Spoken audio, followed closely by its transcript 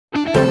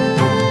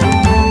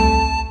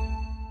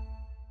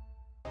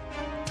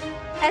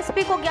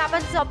SP को ज्ञापन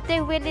सौंपते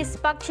हुए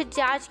निष्पक्ष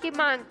जांच की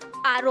मांग।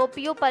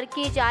 आरोपियों पर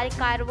की जा रही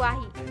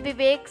कार्यवाही।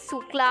 विवेक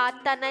शुक्ला,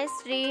 तनय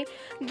श्री,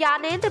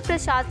 ज्ञानेंद्र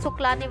प्रसाद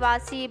शुक्ला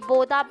निवासी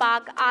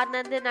बोदाबाग,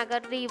 आनंद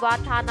नगर, रीवा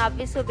थाना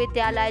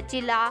विश्वविद्यालय,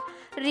 जिला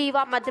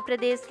रीवा, मध्य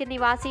प्रदेश के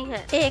निवासी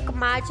हैं। 1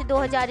 मार्च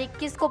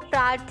 2021 को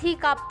प्रार्थी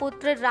का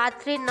पुत्र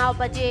रात्रि 9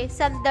 बजे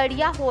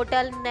संदड़िया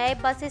होटल नए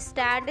बस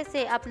स्टैंड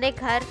से अपने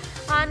घर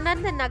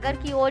आनंद नगर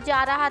की ओर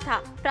जा रहा था।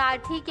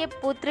 प्रार्थी के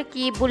पुत्र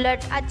की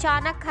बुलेट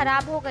अचानक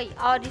खराब हो गई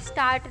और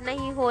स्टार्ट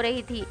नहीं हो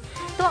रही थी,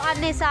 तो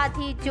अन्य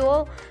साथी जो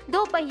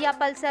 2 पहिया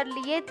पल्सर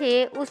लिए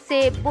थे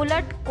उससे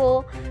बुलेट को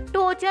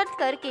टोचर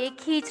करके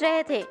खींच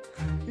रहे थे।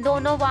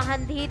 दोनों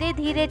वाहन धीरे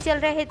धीरे चल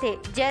रहे थे।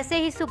 जैसे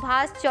ही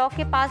सुभाष चौक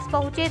के पास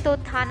पहुंचे तो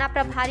थाना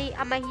प्रभारी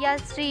अमैया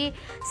श्री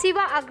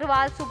शिवा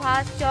अग्रवाल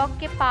सुभाष चौक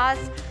के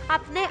पास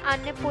अपने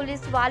अन्य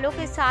पुलिस वालों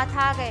के साथ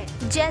आ गए।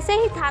 जैसे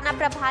ही थाना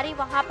प्रभारी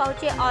वहां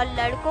पहुंचे और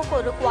लड़कों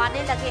को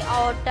रुकवाने लगे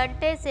और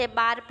डंडे से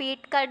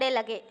मारपीट करने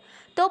लगे,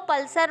 तो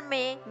पल्सर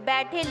में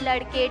बैठे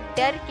लड़के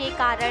डर के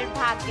कारण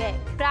भाग गए।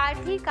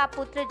 प्रार्थी का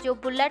पुत्र जो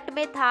बुलेट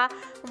में था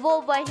वो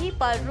वहीं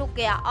पर रुक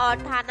गया और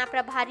थाना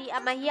प्रभारी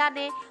अमैया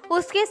ने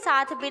उसके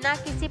साथ बिना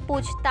किसी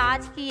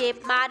पूछताछ किए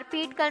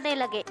मारपीट करने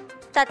लगे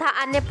तथा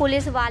अन्य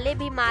पुलिस वाले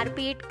भी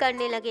मारपीट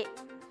करने लगे।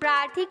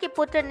 प्रार्थी के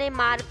पुत्र ने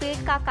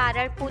मारपीट का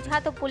कारण पूछा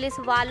तो पुलिस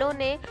वालों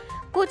ने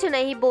कुछ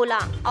नहीं बोला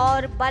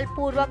और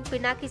बलपूर्वक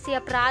बिना किसी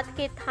अपराध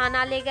के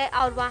थाना ले गए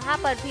और वहां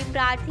पर भी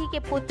प्रार्थी के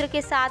पुत्र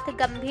के साथ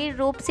गंभीर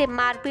रूप से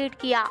मारपीट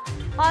किया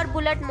और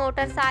बुलेट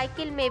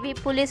मोटरसाइकिल में भी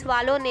पुलिस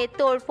वालों ने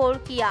तोड़फोड़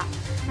किया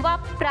व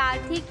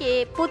प्रार्थी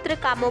के पुत्र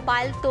का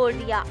मोबाइल तोड़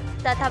दिया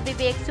तथा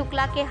विवेक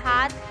शुक्ला के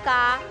हाथ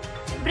का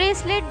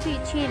ब्रेसलेट भी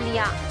छीन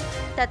लिया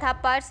तथा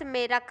पर्स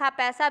में रखा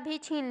पैसा भी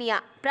छीन लिया।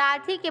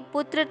 प्रार्थी के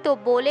पुत्र तो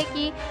बोले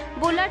कि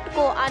बुलेट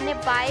को अन्य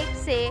बाइक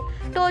से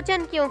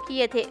टोचन क्यों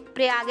किए थे।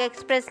 प्रयाग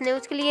एक्सप्रेस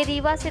न्यूज के लिए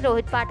रीवा से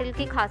रोहित पाटिल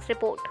की खास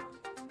रिपोर्ट।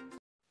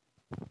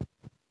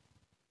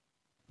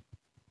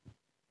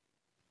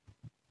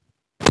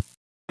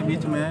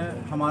 बीच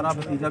में हमारा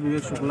भतीजा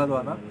विवेक शुक्ला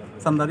द्वारा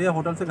संदड़िया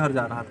होटल से घर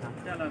जा रहा था।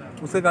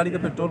 उसके गाड़ी का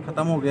पेट्रोल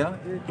ख़त्म हो गया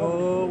तो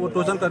वो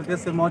टोचन करके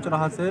सिरमौर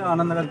चौराहा से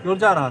आनंद नगर की ओर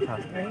जा रहा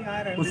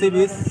था। उसी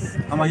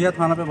बीच अमैया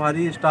थाना पे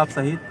भारी स्टाफ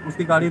सहित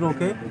उसकी गाड़ी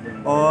रोके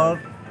और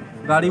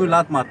गाड़ी में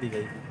लात मार दी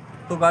गई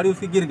तो गाड़ी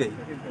उसकी गिर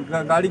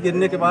गई। गाड़ी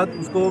गिरने के बाद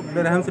उसको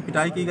बेरहम से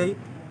पिटाई की गई,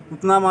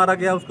 उतना मारा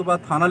गया। उसके बाद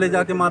थाना ले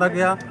जाके मारा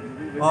गया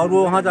और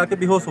वो वहाँ जाके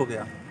बेहोश हो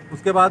गया।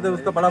 उसके बाद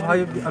उसका बड़ा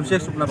भाई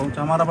अभिषेक शुक्ला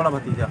पहुँचा, हमारा बड़ा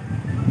भतीजा।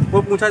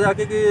 वो पूछा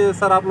जाके कि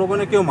सर आप लोगों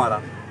ने क्यों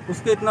मारा।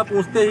 उसके इतना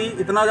पूछते ही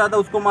इतना ज़्यादा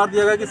उसको मार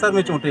दिया गया कि सर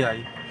में चोटें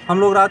आई। हम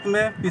लोग रात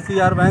में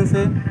PCR वैन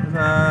से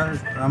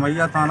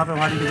अमैया थाना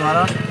प्रभारी के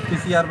द्वारा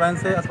PCR वैन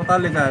से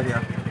अस्पताल ले जाया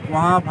गया,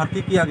 वहाँ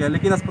भर्ती किया गया।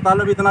 लेकिन अस्पताल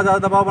में भी इतना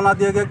ज़्यादा दबाव बना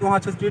दिया गया कि वहाँ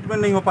अच्छे से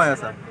ट्रीटमेंट नहीं हो पाया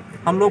सर।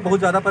 हम लोग बहुत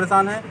ज़्यादा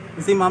परेशान हैं।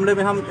 इसी मामले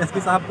में हम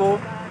SP साहब को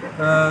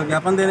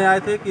ज्ञापन देने आए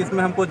थे कि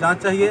इसमें हमको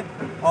जाँच चाहिए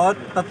और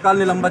तत्काल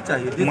निलंबन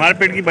चाहिए।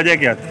 मारपीट की वजह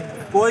क्या थी?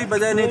 कोई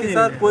वजह नहीं थी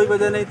सर, कोई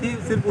वजह नहीं थी।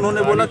 सिर्फ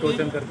उन्होंने बोला कि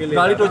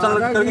गाड़ी टोचन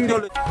करके क्यों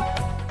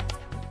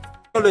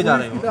ले जा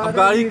रहे हो। अब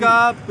गाड़ी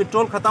का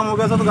पेट्रोल खत्म हो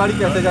गया सर तो गाड़ी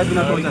कैसे जाए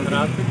बिना टोचन के।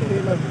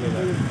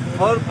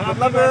 और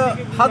मतलब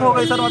हद हो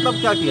गई सर, मतलब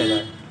क्या किया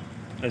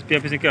जाए। SP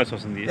ऑफिस ने क्या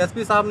आश्वासन दिया?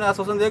 SP साहब ने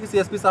आश्वासन दिया कि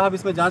CSP साहब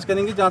इसमें जांच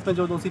करेंगे, जांच में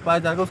जो दोषी पाया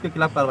जाएगा उसके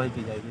खिलाफ कार्रवाई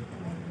की जाएगी।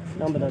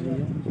 नाम बता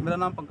दीजिए। मेरा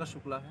नाम पंकज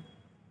शुक्ला है।